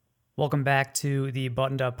Welcome back to the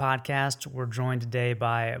Buttoned Up Podcast. We're joined today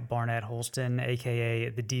by Barnett Holston, aka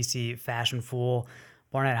the DC Fashion Fool.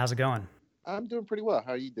 Barnett, how's it going? I'm doing pretty well.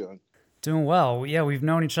 How are you doing? Doing well. Yeah, we've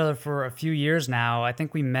known each other for a few years now. I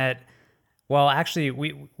think we met. Well, actually,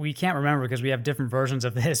 we can't remember because we have different versions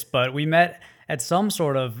of this, but we met at some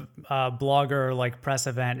sort of blogger like press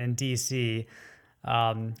event in DC.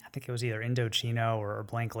 I think it was either Indochino or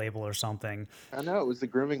Blank Label or something. I know it was the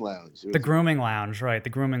grooming lounge. It The was grooming lounge, right?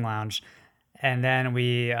 The grooming lounge. And then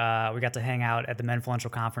we got to hang out at the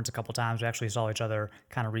Menfluential Conference a couple times. We actually saw each other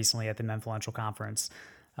kind of recently at the Menfluential Conference,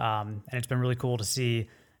 and it's been really cool to see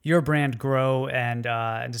your brand grow and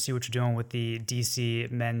to see what you're doing with the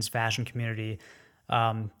DC men's fashion community.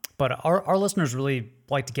 But our listeners really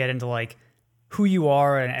like to get into like who you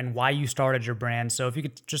are and why you started your brand. So if you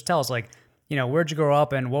could just tell us like, where'd you grow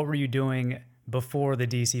up and what were you doing before the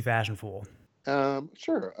DC Fashion Fool?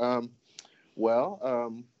 sure. I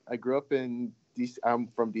grew up in DC. I'm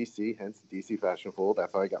from DC, hence DC Fashion Fool.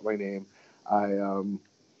 That's how I got my name. I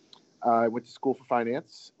I went to school for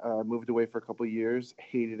finance. Moved away for a couple of years,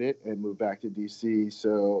 hated it, and moved back to DC.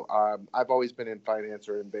 So I've always been in finance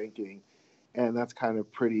or in banking, and that's kind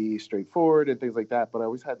of pretty straightforward and things like that. But I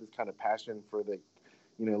always had this kind of passion for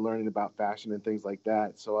learning about fashion and things like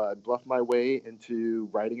that. So I bluffed my way into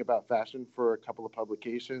writing about fashion for a couple of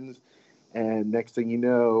publications. And next thing you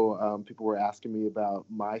know, people were asking me about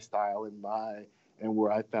my style and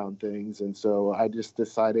where I found things. And so I just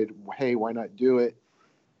decided, hey, why not do it?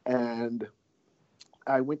 And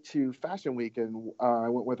I went to Fashion Week and I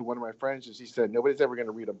went with one of my friends, and she said, nobody's ever going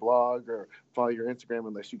to read a blog or follow your Instagram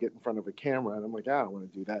unless you get in front of a camera. And I'm like, I don't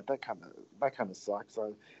want to do that. That kind of sucks.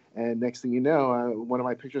 And next thing you know, one of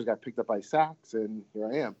my pictures got picked up by Saks, and here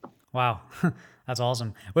I am. Wow, that's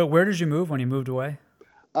awesome. Wait, where did you move when you moved away?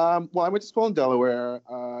 Well, I went to school in Delaware.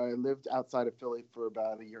 I lived outside of Philly for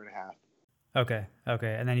about a year and a half. Okay,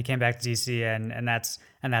 and then you came back to DC, and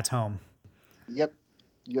that's home. Yep,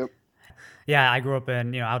 yep. Yeah, I grew up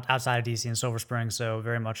in outside of DC in Silver Spring, so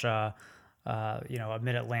very much a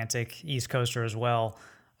Mid Atlantic East Coaster as well.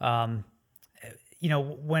 Um,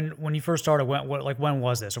 when you first started, when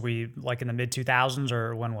was this? Are we like in the mid 2000s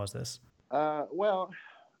or when was this? Well,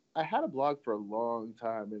 I had a blog for a long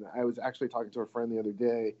time, and I was actually talking to a friend the other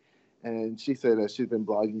day, and she said she's been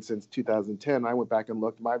blogging since 2010. I went back and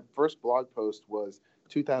looked. My first blog post was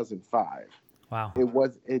 2005. Wow.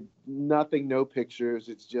 It nothing, no pictures.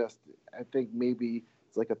 It's just I think maybe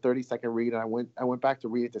it's like a 30-second read. And I went back to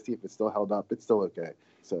read it to see if it still held up. It's still okay,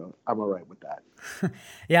 so I'm all right with that.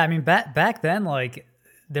 Yeah, I mean back then like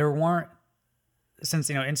there weren't since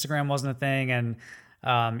Instagram wasn't a thing and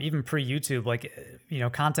even pre YouTube like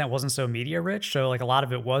content wasn't so media rich, so like a lot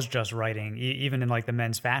of it was just writing even in like the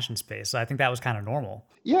men's fashion space. So I think that was kind of normal.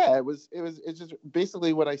 Yeah, it's just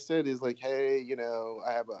basically what I said is like, hey,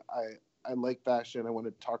 I like fashion. I want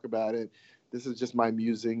to talk about it. This is just my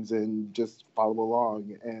musings and just follow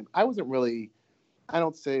along. And I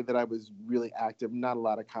don't say that I was really active, not a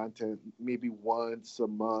lot of content, maybe once a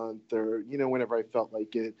month or, whenever I felt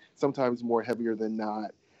like it, sometimes more heavier than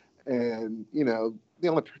not. And, the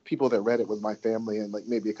only people that read it was my family and like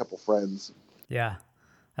maybe a couple friends. Yeah,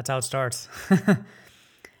 that's how it starts.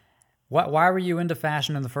 Why were you into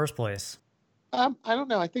fashion in the first place? I don't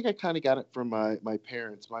know. I think I kind of got it from my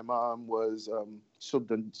parents. My mom was she'll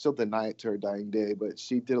deny it to her dying day, but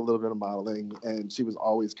she did a little bit of modeling, and she was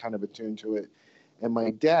always kind of attuned to it. And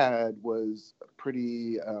my dad was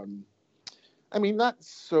pretty, I mean, not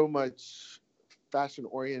so much fashion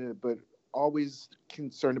oriented, but always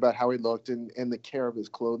concerned about how he looked and the care of his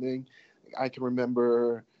clothing. I can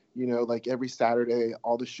remember, like every Saturday,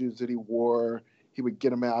 all the shoes that he wore, he would get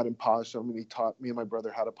them out and polish them. And he taught me and my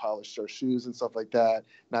brother how to polish our shoes and stuff like that.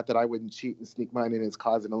 Not that I wouldn't cheat and sneak mine in his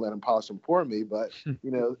closet and let him polish them for me, but,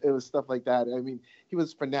 it was stuff like that. I mean, he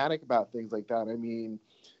was fanatic about things like that. I mean,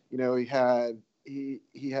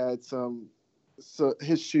 he had so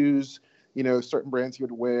his shoes, certain brands he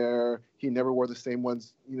would wear. He never wore the same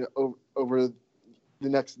ones, over the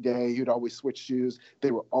next day. He would always switch shoes.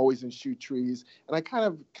 They were always in shoe trees. And I kind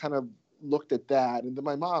of looked at that. And then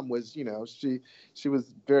my mom was, she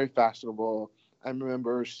was very fashionable. I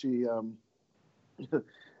remember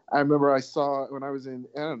I remember I saw when I was in,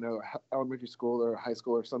 I don't know, elementary school or high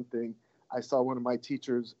school or something, I saw one of my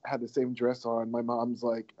teachers had the same dress on. My mom's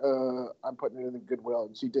like, I'm putting it in the Goodwill.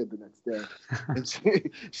 And she did the next day. And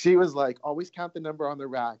she was like, always count the number on the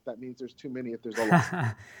rack. That means there's too many if there's a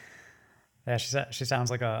lot. Yeah, she sounds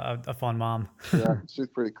like a fun mom. Yeah, she's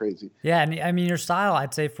pretty crazy. Yeah, and I mean your style,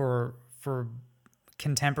 I'd say for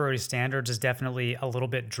contemporary standards is definitely a little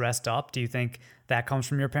bit dressed up. Do you think that comes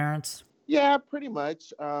from your parents? Yeah, pretty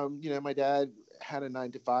much. My dad had a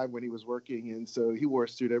 9 to 5 when he was working, and so he wore a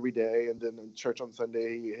suit every day. And then in church on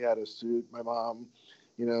Sunday, he had a suit. My mom,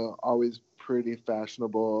 always pretty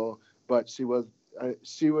fashionable, but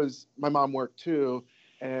my mom worked too.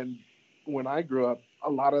 And when I grew up, a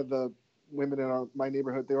lot of the women in my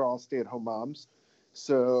neighborhood, they were all stay-at-home moms.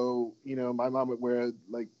 So, my mom would wear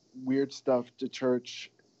like weird stuff to church.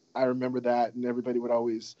 I remember that, and everybody would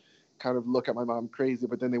always kind of look at my mom crazy,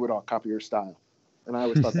 but then they would all copy her style. And I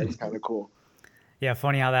always thought that was kind of cool. Yeah,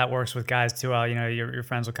 funny how that works with guys too. Your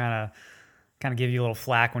friends will kind of give you a little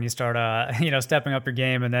flack when you start stepping up your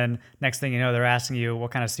game, and then next thing you know, they're asking you what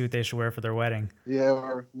kind of suit they should wear for their wedding. Yeah,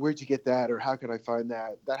 or where'd you get that, or how can I find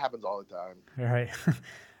that? That happens all the time. All right.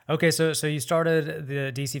 Okay, so you started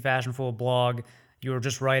the DC Fashion Fool blog. You were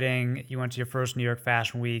just writing. You went to your first New York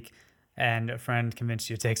Fashion Week, and a friend convinced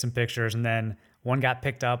you to take some pictures, and then one got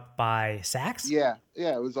picked up by Saks. Yeah,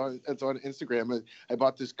 it's on Instagram. I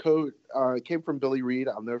bought this coat. It came from Billy Reed.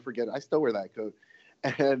 I'll never forget it. I still wear that coat.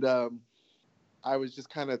 And I was just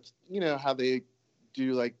kind of, how they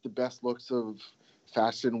do like the best looks of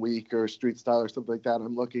Fashion Week or street style or something like that.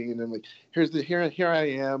 I'm looking, and I'm like, here I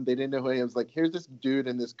am. They didn't know who I am. I was like, here's this dude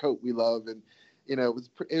in this coat we love, and it was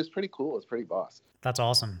pretty cool. It was pretty boss. That's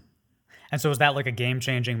awesome. And so was that like a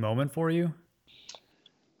game-changing moment for you?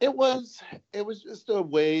 It was just a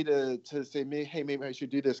way to say, hey, maybe I should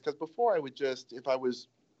do this. Because before I would just,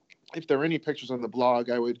 if there were any pictures on the blog,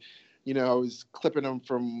 I would, I was clipping them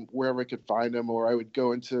from wherever I could find them, or I would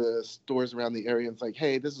go into stores around the area and it's like,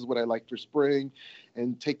 hey, this is what I like for spring,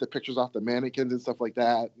 and take the pictures off the mannequins and stuff like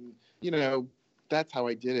that. And, that's how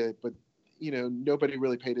I did it. But, nobody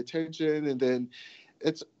really paid attention. And then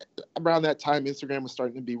it's around that time Instagram was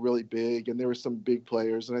starting to be really big, and there were some big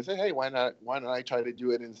players, and I said, hey, why not I try to do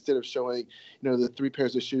it? Instead of showing the 3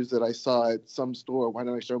 pairs of shoes that I saw at some store, why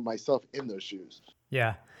don't I show myself in those shoes?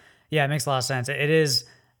 Yeah, it makes a lot of sense. It is,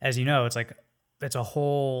 as you know, it's a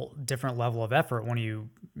whole different level of effort when you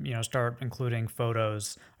start including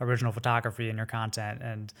photos, original photography in your content,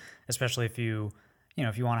 and especially if you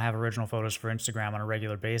want to have original photos for Instagram on a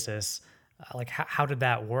regular basis. Like how did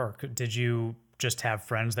that work? Did you just have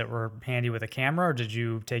friends that were handy with a camera, or did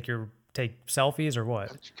you take selfies, or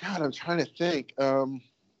what? God, I'm trying to think.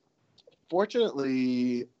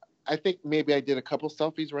 Fortunately, I think maybe I did a couple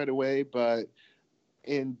selfies right away, but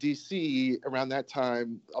in DC around that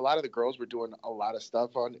time, a lot of the girls were doing a lot of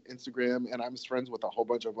stuff on Instagram, and I was friends with a whole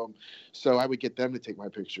bunch of them. So I would get them to take my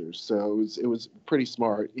pictures. So it was pretty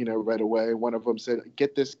smart, right away. One of them said,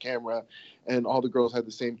 get this camera, and all the girls had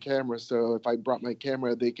the same camera. So if I brought my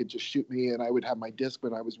camera, they could just shoot me, and I would have my disc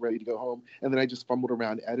when I was ready to go home. And then I just fumbled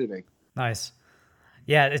around editing. Nice.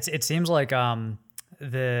 Yeah, it seems like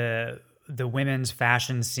the women's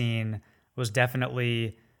fashion scene was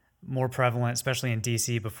definitely more prevalent, especially in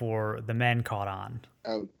DC, before the men caught on.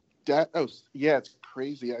 Yeah, it's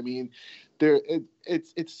crazy. I mean,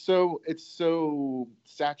 it's so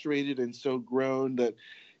saturated and so grown that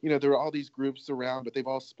there are all these groups around, but they've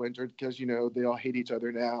all splintered because they all hate each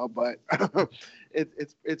other now. But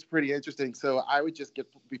it's pretty interesting. So I would just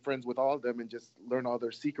be friends with all of them and just learn all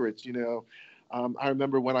their secrets. I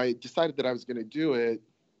remember when I decided that I was going to do it,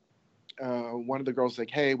 one of the girls was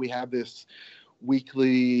like, hey, we have this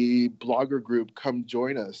weekly blogger group, come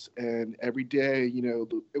join us. And every day,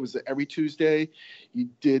 it was every Tuesday, you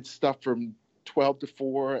did stuff from 12 to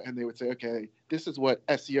 4, and they would say, okay, this is what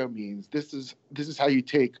SEO means. This is how you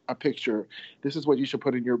take a picture. This is what you should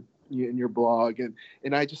put in your blog.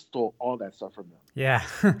 And I just stole all that stuff from them. Yeah.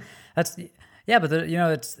 But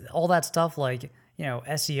it's all that stuff like,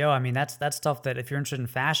 SEO. I mean, that's stuff that if you're interested in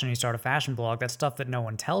fashion, you start a fashion blog, that's stuff that no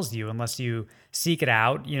one tells you unless you seek it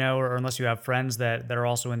out, or unless you have friends that are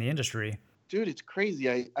also in the industry. Dude, it's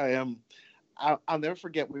crazy. I'll never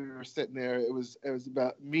forget, we were sitting there. It was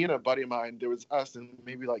about me and a buddy of mine. There was us and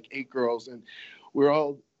maybe like 8 girls, and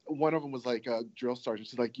one of them was like a drill sergeant.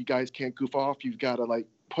 She's like, you guys can't goof off. You've got to like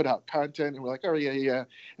put out content. And we're like, oh yeah.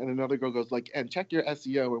 And another girl goes like, and check your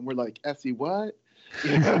SEO. And we're like, SE what?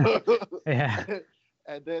 Yeah.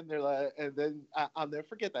 And then they're like, I'll never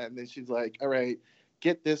forget that. And then she's like, all right,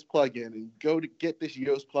 get this plugin and go to get this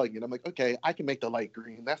Yoast plugin. I'm like, okay, I can make the light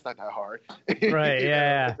green. That's not that hard. Right.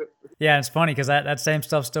 Yeah. Yeah. It's funny because that same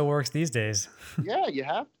stuff still works these days. Yeah, you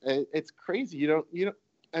have. It's crazy. You don't,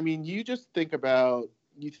 I mean, you just think about,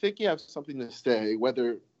 you think you have something to say,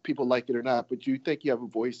 whether people like it or not, but you think you have a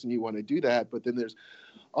voice and you want to do that. But then there's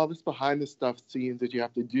all this behind the stuff scenes that you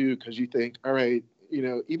have to do because you think, all right,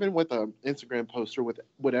 even with an Instagram post or with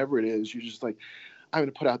whatever it is, you're just like, I'm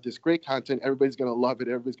going to put out this great content. Everybody's going to love it.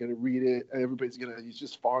 Everybody's going to read it. And everybody's going to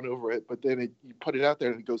just fawn over it. But then you put it out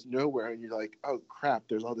there and it goes nowhere. And you're like, oh, crap,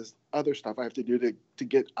 there's all this other stuff I have to do to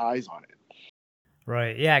get eyes on it.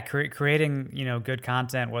 Right. Yeah. Creating, good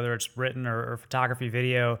content, whether it's written or photography,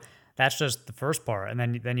 video, that's just the first part. And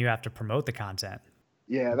then you have to promote the content.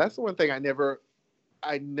 Yeah, that's the one thing I never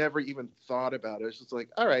even thought about. It was just like,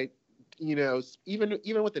 all right, even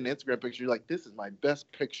with an Instagram picture, you're like, this is my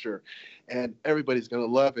best picture, and everybody's gonna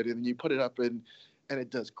love it. And then you put it up and it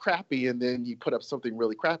does crappy, and then you put up something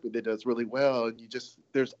really crappy that does really well, and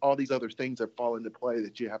there's all these other things that fall into play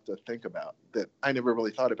that you have to think about that I never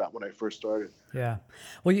really thought about when I first started. Yeah.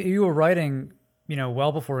 Well, you were writing,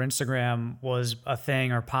 well before Instagram was a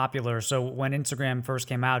thing or popular. So when Instagram first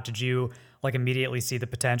came out, did you like immediately see the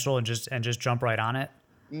potential and just jump right on it?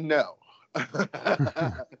 No,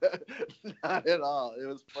 not at all. It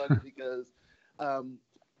was funny because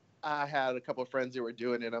I had a couple of friends who were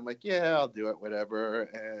doing it. I'm like, yeah, I'll do it, whatever.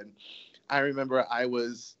 And I remember I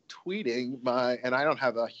was tweeting and I don't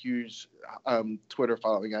have a huge Twitter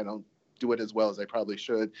following. I don't do it as well as I probably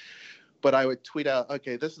should. But I would tweet out,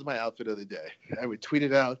 okay, this is my outfit of the day. I would tweet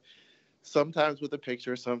it out, sometimes with a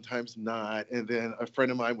picture, sometimes not. And then a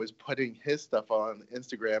friend of mine was putting his stuff on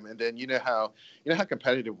Instagram. And then you know how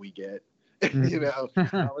competitive we get. All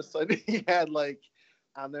of a sudden he had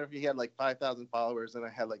I'll never he had 5,000 followers and I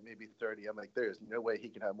had maybe 30. I'm like, there's no way he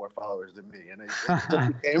can have more followers than me. And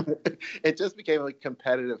it just became a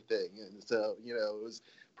competitive thing. And so, it was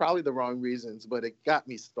probably the wrong reasons, but it got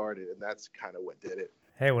me started. And that's kind of what did it.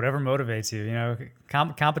 Hey, whatever motivates you,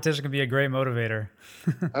 competition can be a great motivator.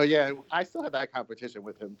 Oh yeah. I still have that competition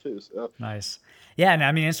with him too. So Nice. Yeah. And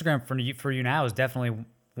I mean, Instagram for you now is definitely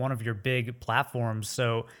one of your big platforms.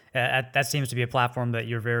 So that seems to be a platform that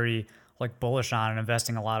you're very bullish on and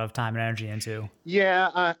investing a lot of time and energy into.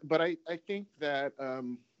 Yeah, but I think that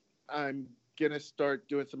I'm gonna start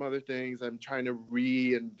doing some other things. I'm trying to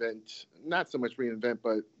not so much reinvent,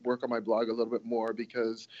 but work on my blog a little bit more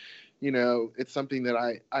because, it's something that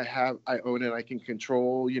I own and I can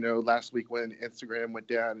control. Last week when Instagram went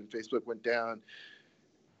down and Facebook went down,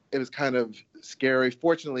 it was kind of scary.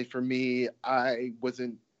 Fortunately for me, I was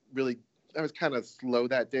kind of slow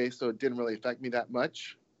that day, so it didn't really affect me that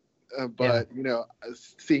much. But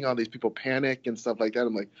seeing all these people panic and stuff like that,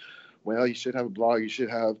 I'm like, well, you should have a blog. You should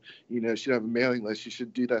have, should have a mailing list. You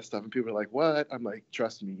should do that stuff. And people are like, what? I'm like,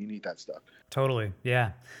 trust me, you need that stuff. Totally.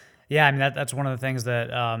 Yeah. Yeah. I mean, that's one of the things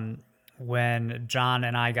that when John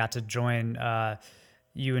and I got to join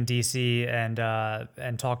you in DC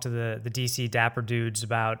and talk to the DC Dapper dudes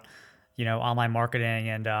about, online marketing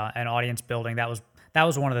and audience building, that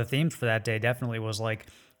was one of the themes for that day. Definitely was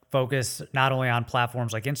focus not only on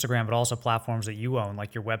platforms like Instagram, but also platforms that you own,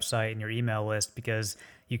 like your website and your email list, because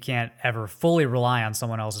you can't ever fully rely on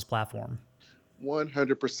someone else's platform.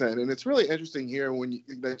 100%. And it's really interesting here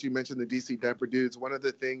that you mentioned the DC Dapper dudes. One of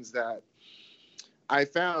the things that I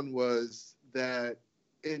found was that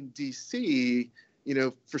in DC,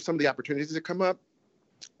 for some of the opportunities that come up,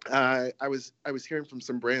 I was hearing from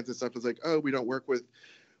some brands and stuff. It's like, oh, we don't work with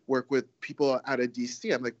people out of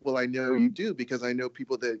DC. I'm like, well, I know you do because I know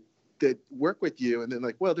people that work with you. And then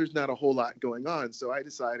well, there's not a whole lot going on. So I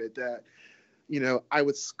decided that, I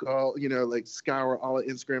would scour all of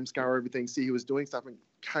Instagram, scour everything, see who was doing stuff and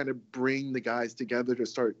kind of bring the guys together to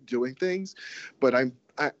start doing things. But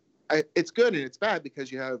it's good and it's bad because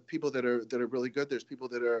you have people that are really good. There's people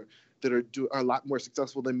that are a lot more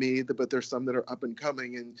successful than me, but there's some that are up and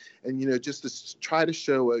coming, and just to try to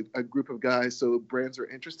show a group of guys so brands are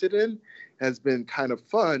interested in has been kind of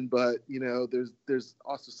fun. But there's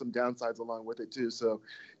also some downsides along with it too. So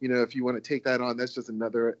if you want to take that on, that's just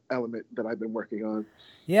another element that I've been working on.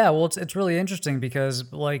 Yeah, well, it's really interesting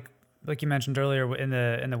because like you mentioned earlier in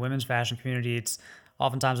the women's fashion community, it's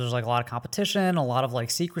oftentimes there's a lot of competition, a lot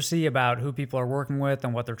of secrecy about who people are working with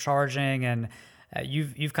and what they're charging. And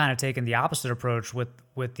you've kind of taken the opposite approach with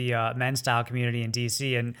the men's style community in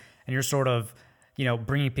DC, and you're sort of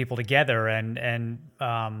bringing people together and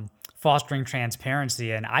fostering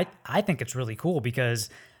transparency. And I think it's really cool because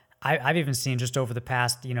I've even seen just over the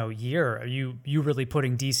past year you really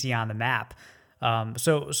putting DC on the map.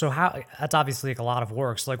 So how that's obviously a lot of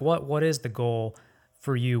work. So what is the goal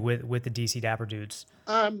for you with the DC Dapper dudes?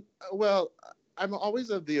 Well, I'm always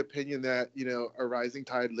of the opinion that, a rising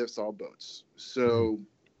tide lifts all boats. So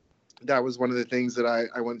that was one of the things that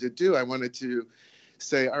I wanted to do. I wanted to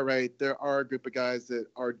say, all right, there are a group of guys that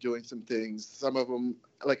are doing some things. Some of them,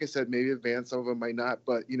 like I said, maybe advanced, some of them might not,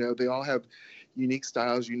 but, they all have unique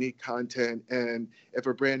styles, unique content. And if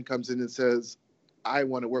a brand comes in and says, I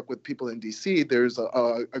want to work with people in DC, there's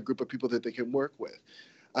a group of people that they can work with.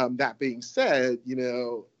 That being said,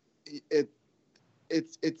 it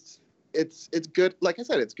it's good. Like I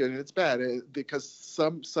said, it's good and it's bad because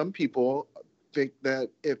some people think that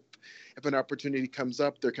if an opportunity comes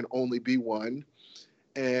up, there can only be one.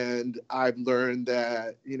 And I've learned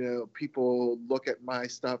that people look at my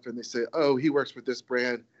stuff and they say, "Oh, he works with this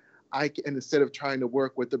brand." And instead of trying to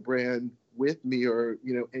work with the brand with me or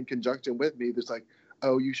in conjunction with me, there's like,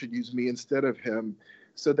 "Oh, you should use me instead of him."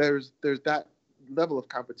 So there's that level of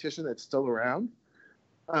competition that's still around.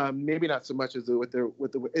 Maybe not so much as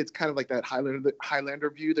it's kind of like that Highlander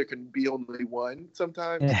view. There can be only one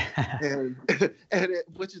sometimes, Yeah. and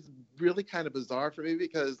which is really kind of bizarre for me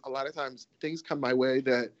because a lot of times things come my way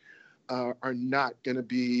that are not going to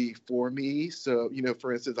be for me. So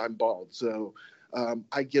for instance, I'm bald, so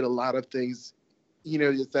I get a lot of things.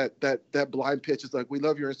 It's that blind pitch is like, we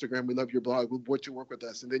love your Instagram, we love your blog, would you work with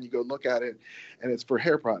us? And then you go look at it, and it's for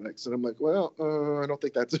hair products, and I'm like, well, I don't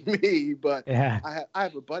think that's me, but Yeah. I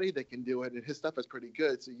have a buddy that can do it, and his stuff is pretty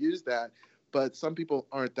good, so use that. But some people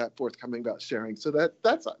aren't that forthcoming about sharing, so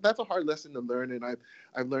that's a hard lesson to learn, and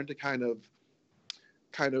I've learned to kind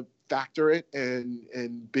of factor it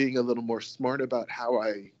and being a little more smart about how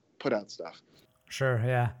I put out stuff. Sure.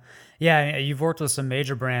 Yeah. Yeah. You've worked with some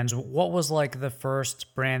major brands. What was like the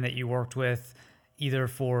first brand that you worked with, either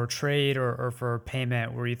for trade or for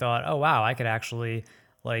payment, where you thought, oh, wow, I could actually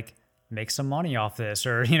like make some money off this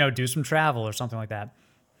or, do some travel or something like that?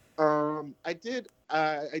 I did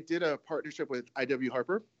a partnership with IW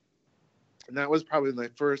Harper, and that was probably my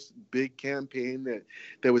first big campaign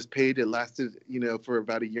that was paid. It lasted, for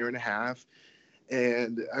about a year and a half,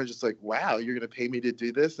 and I was just like, wow, you're going to pay me to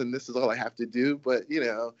do this, and this is all I have to do. But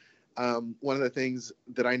one of the things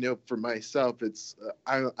that I know for myself, it's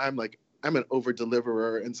I'm an over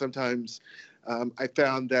deliverer, and sometimes I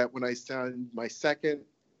found that when I signed my second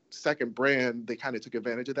brand, they kind of took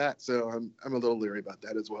advantage of that. So I'm a little leery about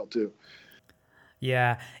that as well too.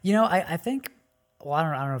 Yeah. I think, well, I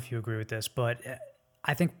don't know if you agree with this, but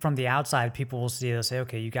I think from the outside, people will see, they'll say,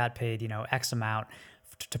 okay, you got paid, X amount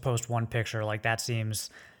to post one picture. Like that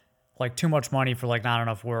seems like too much money for like not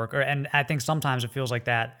enough work. And I think sometimes it feels like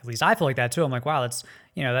that. At least I feel like that too. I'm like, wow, that's,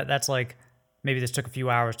 that's like, maybe this took a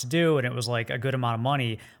few hours to do and it was like a good amount of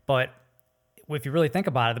money. But if you really think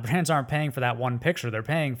about it, the brands aren't paying for that one picture. They're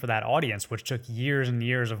paying for that audience, which took years and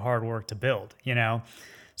years of hard work to build.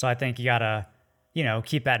 So I think you gotta,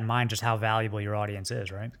 keep that in mind, just how valuable your audience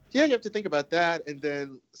is, right? Yeah, you have to think about that. And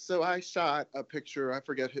then, so I shot a picture. I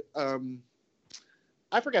forgot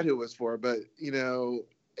who it was for, but and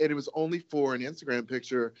it was only for an Instagram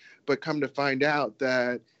picture. But come to find out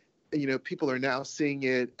that people are now seeing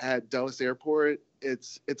it at Dulles Airport.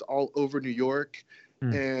 It's all over New York,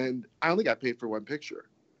 Hmm. and I only got paid for one picture.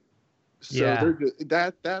 So Yeah.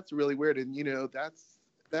 that's really weird, and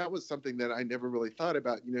that was something that I never really thought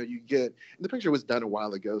about. And the picture was done a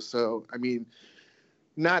while ago, so I mean,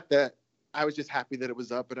 not that I was just happy that it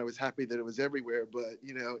was up and I was happy that it was everywhere. But,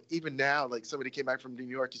 even now, like somebody came back from New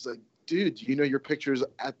York, he's like, dude, your picture's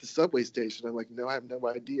at the subway station. I'm like, no, I have no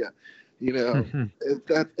idea.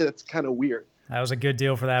 It's kind of weird. That was a good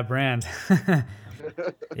deal for that brand.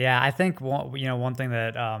 Yeah, I think one thing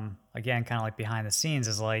that again, kind of like behind the scenes,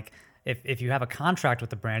 is like if you have a contract with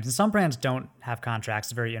the brand, and some brands don't have contracts,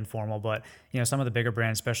 it's very informal, but some of the bigger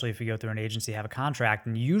brands, especially if you go through an agency, have a contract,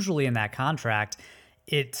 and usually in that contract,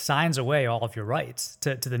 it signs away all of your rights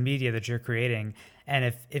to the media that you're creating.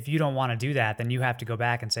 And if you don't want to do that, then you have to go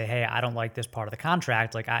back and say, hey, I don't like this part of the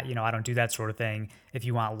contract. Like I don't do that sort of thing. If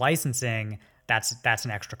you want licensing, that's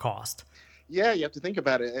an extra cost. Yeah, you have to think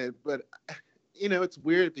about it. But, it's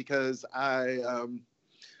weird because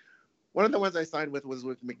one of the ones I signed with was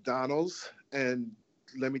with McDonald's. And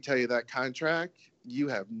let me tell you, that contract, you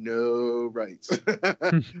have no rights. But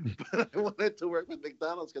I wanted to work with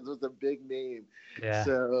McDonald's because it was a big name. Yeah.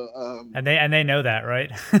 So, And they know that,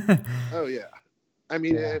 right? oh yeah. I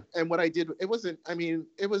mean, Yeah. and what I did, it wasn't, I mean,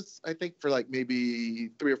 it was, I think for like maybe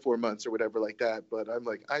 3 or 4 months or whatever like that. But I'm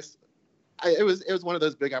like, it was one of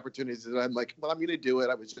those big opportunities that I'm like, well, I'm going to do it.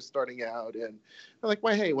 I was just starting out, and I'm like,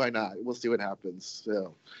 well, hey, why not? We'll see what happens.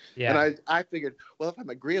 So, and Yeah. I figured, well, if I'm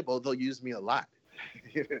agreeable, they'll use me a lot.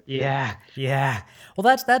 Yeah, yeah.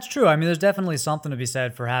 Well, that's true. I mean, there's definitely something to be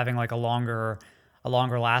said for having like a longer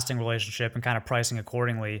lasting relationship and kind of pricing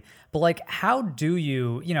accordingly. But like, how do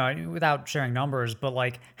you, without sharing numbers, but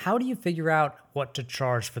like, how do you figure out what to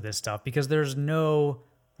charge for this stuff? Because there's no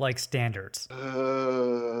like standards.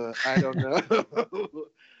 I don't know.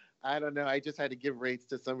 I don't know. I just had to give rates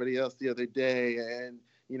to somebody else the other day, and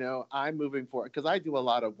I'm moving forward because I do a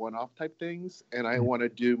lot of one-off type things, and I want to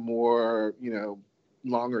do more,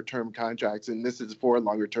 longer term contracts, and this is for a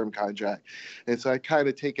longer term contract. And so I kind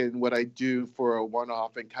of taken what I do for a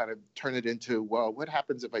one-off and kind of turn it into, well, what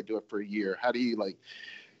happens if I do it for a year? How do you like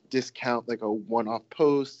discount like a one-off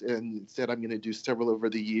post, and instead I'm going to do several over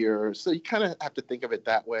the year? So you kind of have to think of it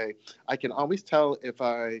that way. I can always tell if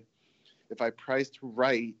I priced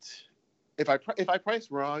right. If I price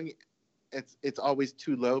wrong, it's always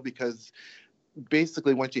too low, because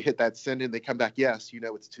basically once you hit that send and they come back, yes,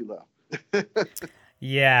 it's too low.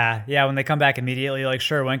 Yeah. Yeah. When they come back immediately, like,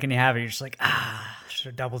 sure, when can you have it? You're just like, should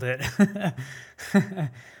have doubled it.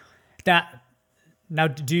 now, now,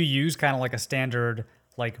 do you use kind of like a standard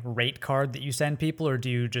like rate card that you send people, or do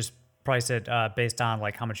you just price it based on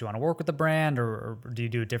like how much you want to work with the brand, or do you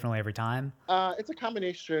do it differently every time? It's a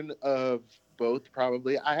combination of both,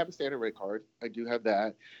 probably. I have a standard rate card. I do have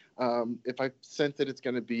that. If I sense that it's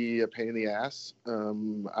going to be a pain in the ass,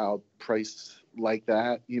 I'll price like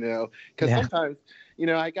that, because Yeah. sometimes,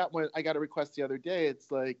 I got a request the other day.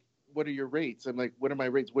 It's like, what are your rates? I'm like, what are my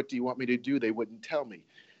rates? What do you want me to do? They wouldn't tell me.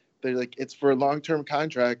 They're like, it's for a long-term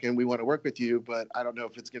contract and we want to work with you, but I don't know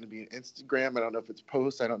if it's going to be an Instagram. I don't know if it's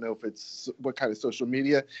posts. I don't know if it's what kind of social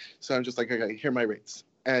media. So I'm just like, okay, here are my rates.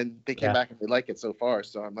 And they came Yeah. back and they like it so far.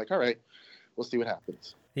 So I'm like, all right, we'll see what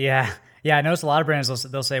happens. Yeah. Yeah. I noticed a lot of brands,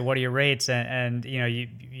 they'll say, what are your rates? And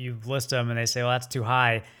you list them and they say, well, that's too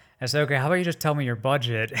high. I say, okay, how about you just tell me your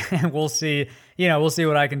budget and we'll see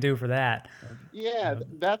what I can do for that. Yeah,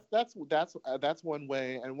 that's one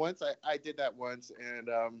way. And once I did that once, and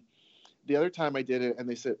the other time I did it, and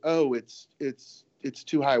they said, "Oh, it's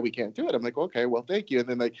too high. We can't do it." I'm like, "Okay, well, thank you." And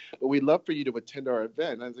then like, "But we'd love for you to attend our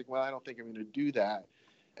event." And I was like, "Well, I don't think I'm going to do that."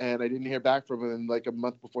 And I didn't hear back from them. And like a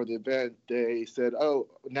month before the event, they said, "Oh,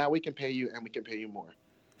 now we can pay you, and we can pay you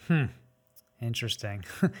more." Interesting.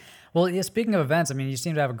 Well, yeah, speaking of events, I mean, you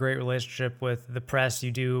seem to have a great relationship with the press.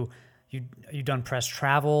 You've done press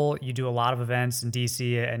travel. You do a lot of events in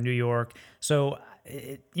DC and New York. So,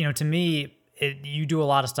 to me, you do a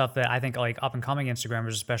lot of stuff that I think like up and coming Instagrammers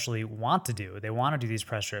especially want to do. They want to do these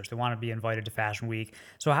press trips. They want to be invited to Fashion Week.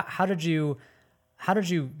 So, how did you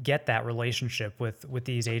get that relationship with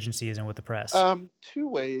these agencies and with the press? Two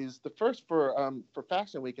ways. The first, for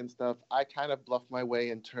Fashion Week and stuff, I kind of bluffed my way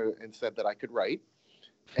into and said that I could write,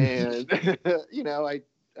 and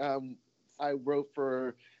I wrote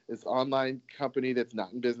for this online company that's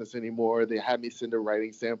not in business anymore. They had me send a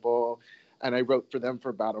writing sample, and I wrote for them for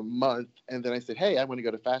about a month. And then I said, "Hey, I want to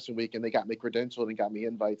go to Fashion Week," and they got me credentialed and got me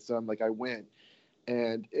invites. So I'm like, I went,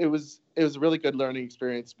 and it was a really good learning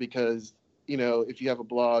experience, because if you have a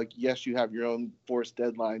blog, yes, you have your own forced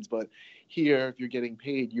deadlines, but here, if you're getting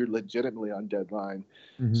paid, you're legitimately on deadline.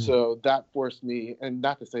 Mhm. So that forced me, and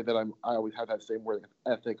not to say that I always have that same work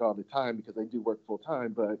ethic all the time, because I do work full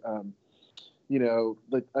time, but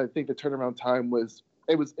like, I think the turnaround time was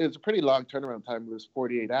a pretty long turnaround time. It was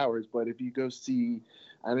 48 hours, but if you go see,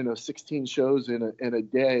 I don't know, 16 shows in a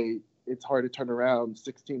day, it's hard to turn around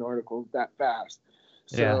 16 articles that fast.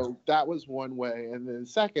 Yeah. So that was one way. And then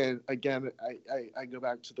second, again, I go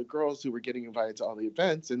back to the girls who were getting invited to all the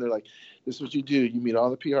events, and they're like, this is what you do. You meet all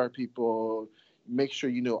the PR people, make sure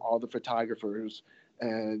you know all the photographers,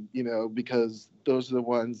 and because those are the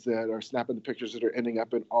ones that are snapping the pictures that are ending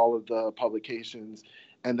up in all of the publications.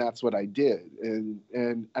 And that's what I did.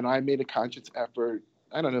 And I made a conscious effort,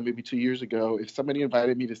 I don't know, maybe 2 years ago. If somebody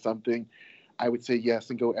invited me to something, I would say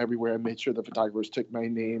yes and go everywhere and made sure the photographers took my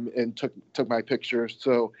name and took my picture,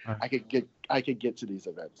 so Right. I could get to these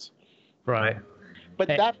events. Right. But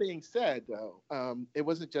Hey. that being said, though, it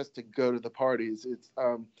wasn't just to go to the parties.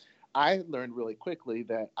 I learned really quickly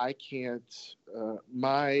that I can't.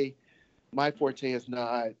 My forte is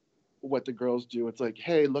not what the girls do. It's like,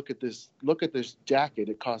 hey, look at this. Look at this jacket.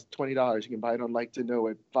 It costs $20. You can buy it on Like to Know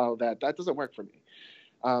It. Follow that. That doesn't work for me.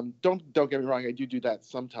 Don't get me wrong. I do that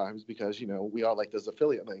sometimes, because we all like those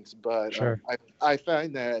affiliate links. But Sure. I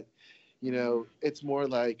find that it's more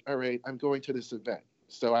like, all right, I'm going to this event.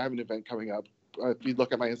 So I have an event coming up. If you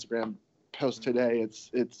look at my Instagram post today,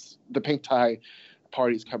 it's the pink tie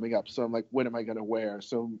party's coming up. So I'm like, what am I going to wear?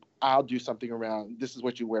 So I'll do something around, this is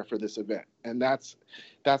what you wear for this event. And that's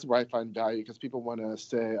where I find value, because people want to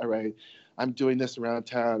say, all right, I'm doing this around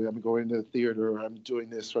town, I'm going to the theater, or I'm doing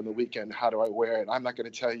this from the weekend, how do I wear it? I'm not going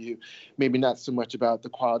to tell you, maybe not so much about the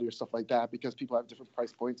quality or stuff like that, because people have different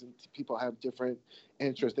price points and people have different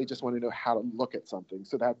interests. They just want to know how to look at something.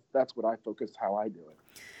 So that's what I focus, how I do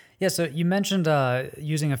it. Yeah, so you mentioned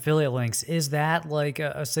using affiliate links. Is that like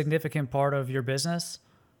a significant part of your business?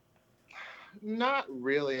 Not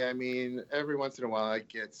really. I mean, every once in a while I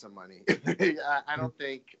get some money. I don't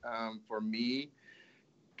think for me,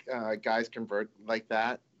 guys convert like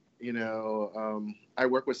that. I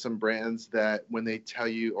work with some brands that when they tell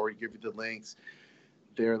you or give you the links,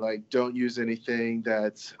 they're like, don't use anything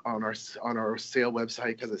that's on our sale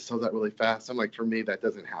website because it sells out really fast. I'm like, for me, that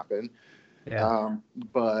doesn't happen. Yeah.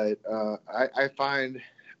 But I find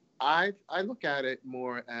I look at it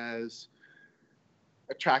more as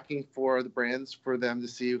a tracking for the brands for them to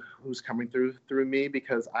see who's coming through me,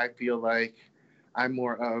 because I feel like I'm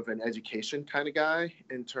more of an education kind of guy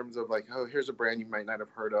in terms of like, oh, here's a brand you might not have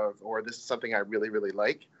heard of, or this is something I really really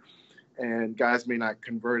like, and guys may not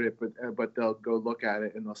convert it, but they'll go look at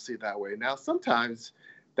it and they'll see it that way. Now, sometimes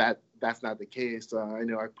that's not the case. I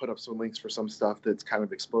know I put up some links for some stuff that's kind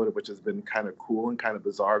of exploded, which has been kind of cool and kind of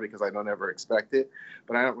bizarre because I don't ever expect it,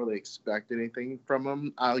 but I don't really expect anything from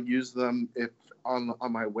them. I'll use them if on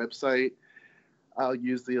my website. I'll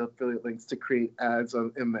use the affiliate links to create ads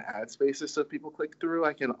in the ad spaces. So if people click through,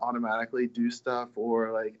 I can automatically do stuff.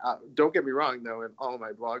 Or like, don't get me wrong though, in all of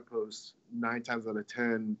my blog posts, 9 times out of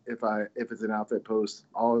 10, if it's an outfit post,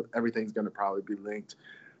 everything's going to probably be linked.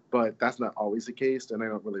 But that's not always the case, and I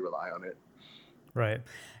don't really rely on it. Right.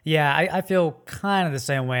 Yeah, I feel kind of the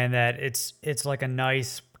same way in that it's like a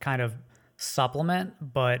nice kind of supplement,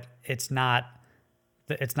 but it's not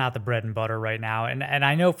the bread and butter right now. And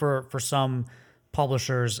I know for some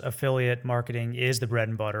publishers, affiliate marketing is the bread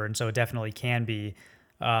and butter, and so it definitely can be.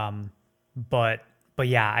 Um, but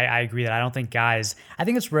yeah, I agree that I don't think guys. I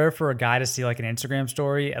think it's rare for a guy to see like an Instagram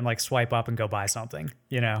story and like swipe up and go buy something.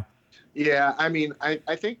 You know? Yeah, I mean, I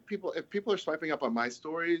think if people are swiping up on my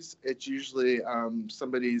stories, it's usually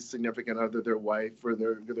somebody's significant other, their wife or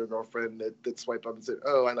their girlfriend that swipe up and said,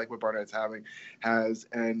 "Oh, I like what Barnett's has,"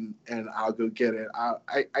 and I'll go get it.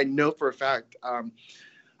 I know for a fact.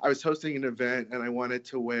 I was hosting an event and I wanted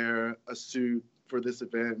to wear a suit for this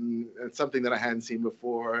event, and it's something that I hadn't seen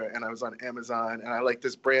before. And I was on Amazon, and I like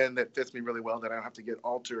this brand that fits me really well that I don't have to get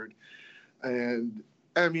altered. And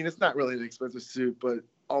I mean, it's not really an expensive suit, but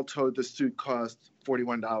all told, the suit cost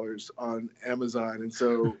 $41 on Amazon, and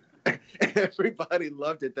so everybody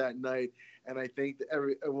loved it that night. And I think that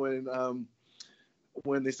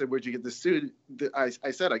when they said, "Where'd you get this suit?" I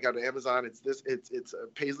said, "I got it on Amazon. It's a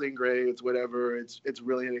paisley and gray. It's whatever. It's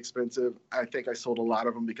really inexpensive." I think I sold a lot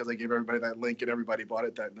of them because I gave everybody that link, and everybody bought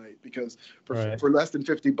it that night. Because Right. for less than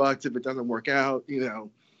 $50, if it doesn't work out, you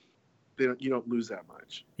don't lose that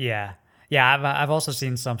much. Yeah. Yeah, I've also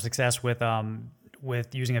seen some success with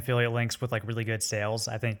using affiliate links with like really good sales.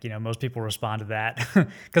 I think, most people respond to that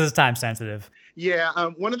because it's time sensitive. Yeah,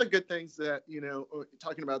 one of the good things that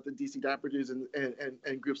talking about the DC Dapper Dudes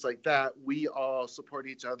and groups like that, we all support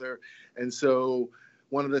each other, and so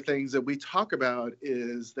one of the things that we talk about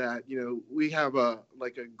is that we have a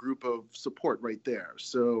group of support right there.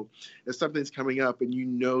 So if something's coming up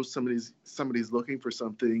and somebody's looking for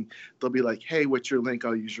something, they'll be like, "Hey, what's your link?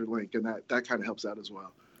 I'll use your link," and that kind of helps out as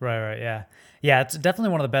well. Right, yeah. Yeah, it's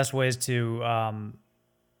definitely one of the best ways to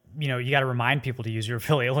you got to remind people to use your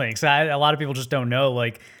affiliate links. A lot of people just don't know.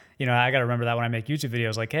 Like, I got to remember that when I make YouTube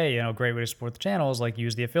videos. Like, hey, great way to support the channel is like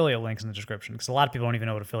use the affiliate links in the description, because a lot of people don't even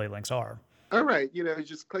know what affiliate links are. All right,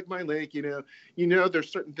 just click my link.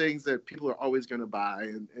 There's certain things that people are always going to buy,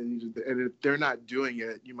 and if they're not doing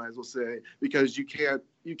it, you might as well say, because you can't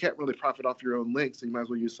really profit off your own links, so you might as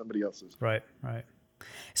well use somebody else's. Right.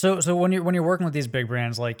 So when you're working with these big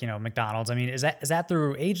brands like McDonald's, I mean, is that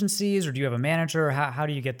through agencies, or do you have a manager? How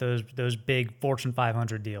do you get those big Fortune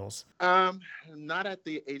 500 deals? Not at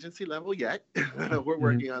the agency level yet. We're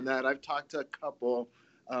working on that. I've talked to a couple.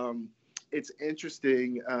 It's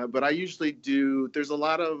interesting, but I usually do. There's a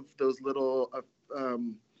lot of those little,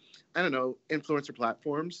 I don't know, influencer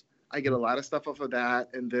platforms. I get a lot of stuff off of that,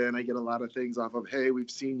 and then I get a lot of things off of, hey, we've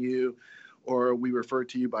seen you, or we referred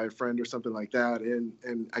to you by a friend or something like that,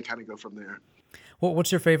 and I kind of go from there. Well,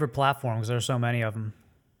 what's your favorite platform? Because there's so many of them.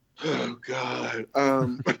 Oh God,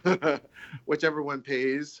 whichever one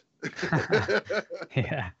pays.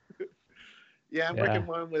 Yeah. Yeah, I'm working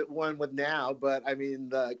one with now, but I mean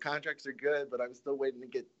the contracts are good, but I'm still waiting to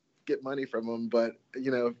get money from them. But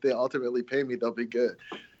if they ultimately pay me, they'll be good.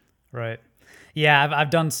 Right. Yeah, I've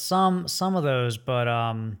done some of those, but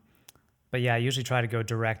yeah, I usually try to go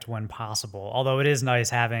direct when possible. Although it is nice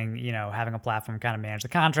having a platform kind of manage the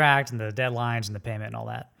contract and the deadlines and the payment and all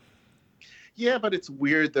that. Yeah, but it's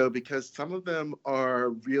weird though, because some of them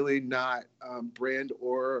are really not brand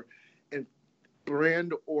or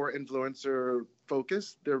influencer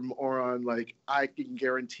focused. They're more on like, I can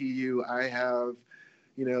guarantee you I have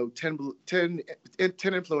 10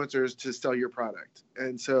 influencers to sell your product.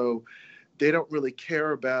 And so they don't really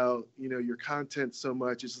care about, your content so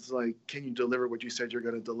much. It's just like, can you deliver what you said you're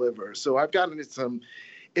going to deliver? So I've gotten into some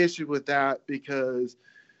issue with that because,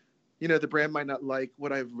 the brand might not like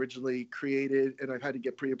what I've originally created, and I've had to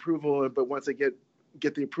get pre-approval. But once I get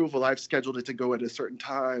the approval, I've scheduled it to go at a certain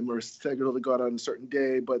time or scheduled to go out on a certain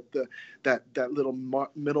day. But that little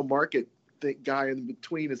middle market guy in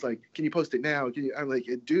between is like, can you post it now? I'm like,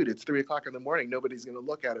 dude, it's 3:00 in the morning. Nobody's going to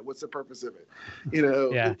look at it. What's the purpose of it?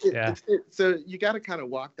 Yeah. So you got to kind of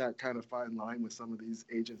walk that kind of fine line with some of these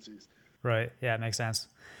agencies. Right. Yeah, it makes sense.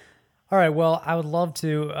 All right. Well, I would love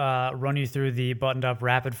to run you through the Buttoned Up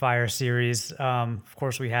Rapid Fire series. Of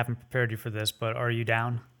course, we haven't prepared you for this, but are you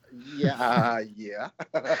down? Yeah.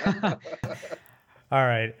 All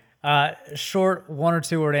right. Short 1 or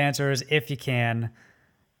 2 word answers if you can.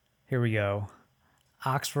 Here we go.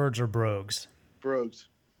 Oxfords or brogues? Brogues.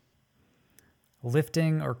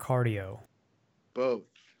 Lifting or cardio? Both.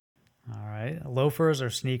 All right. Loafers or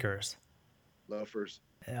sneakers? Loafers.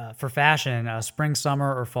 For fashion, spring,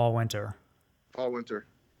 summer, or fall, winter? Fall, winter.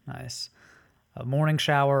 Nice. Morning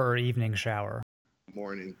shower or evening shower?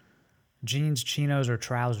 Morning. Jeans, chinos, or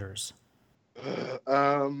trousers?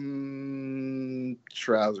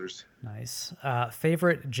 Trousers. Nice.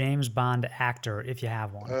 Favorite James Bond actor, if you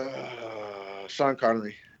have one? Sean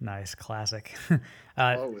Connery. Nice. Classic.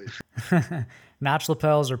 Always. Notch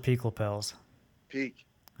lapels or peak lapels? Peak.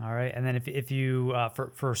 All right. And then if you,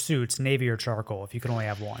 for suits, navy or charcoal, if you can only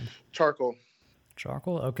have one? Charcoal.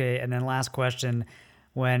 Charcoal? Okay. And then last question.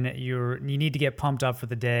 When you need to get pumped up for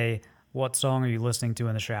the day, what song are you listening to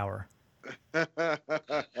in the shower?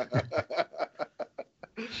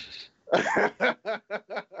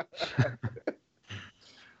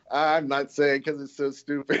 I'm not saying because it's so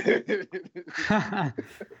stupid.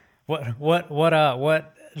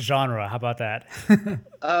 What genre? How about that?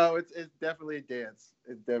 Oh, it's definitely dance.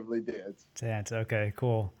 It's definitely dance. Dance. Okay,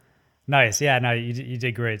 cool. Nice. Yeah, no, you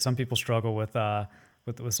did great. Some people struggle with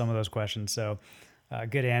some of those questions. So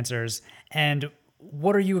good answers. And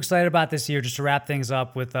what are you excited about this year, just to wrap things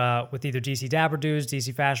up with either DC Dapper Dudes,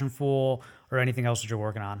 DC Fashion Fool, or anything else that you're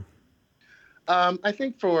working on? I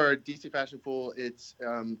think for DC Fashion Fool, it's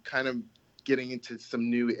kind of getting into some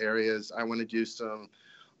new areas. I want to do some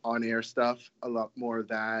on-air stuff, a lot more of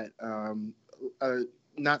that.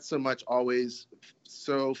 Not so much always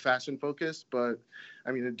so fashion focused, but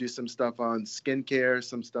I'm going to do some stuff on skincare,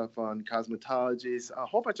 some stuff on cosmetology, a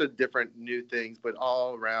whole bunch of different new things, but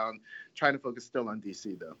all around trying to focus still on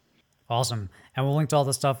DC though. Awesome. And we'll link to all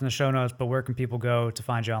the stuff in the show notes, but where can people go to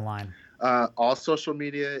find you online? All social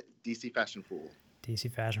media, DC Fashion Fool.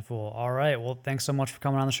 DC Fashion Fool. All right. Well, thanks so much for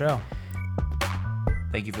coming on the show.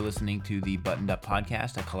 Thank you for listening to the Buttoned Up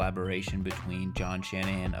Podcast, a collaboration between John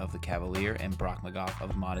Shanahan of The Cavalier and Brock McGough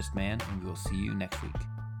of Modest Man, and we will see you next week.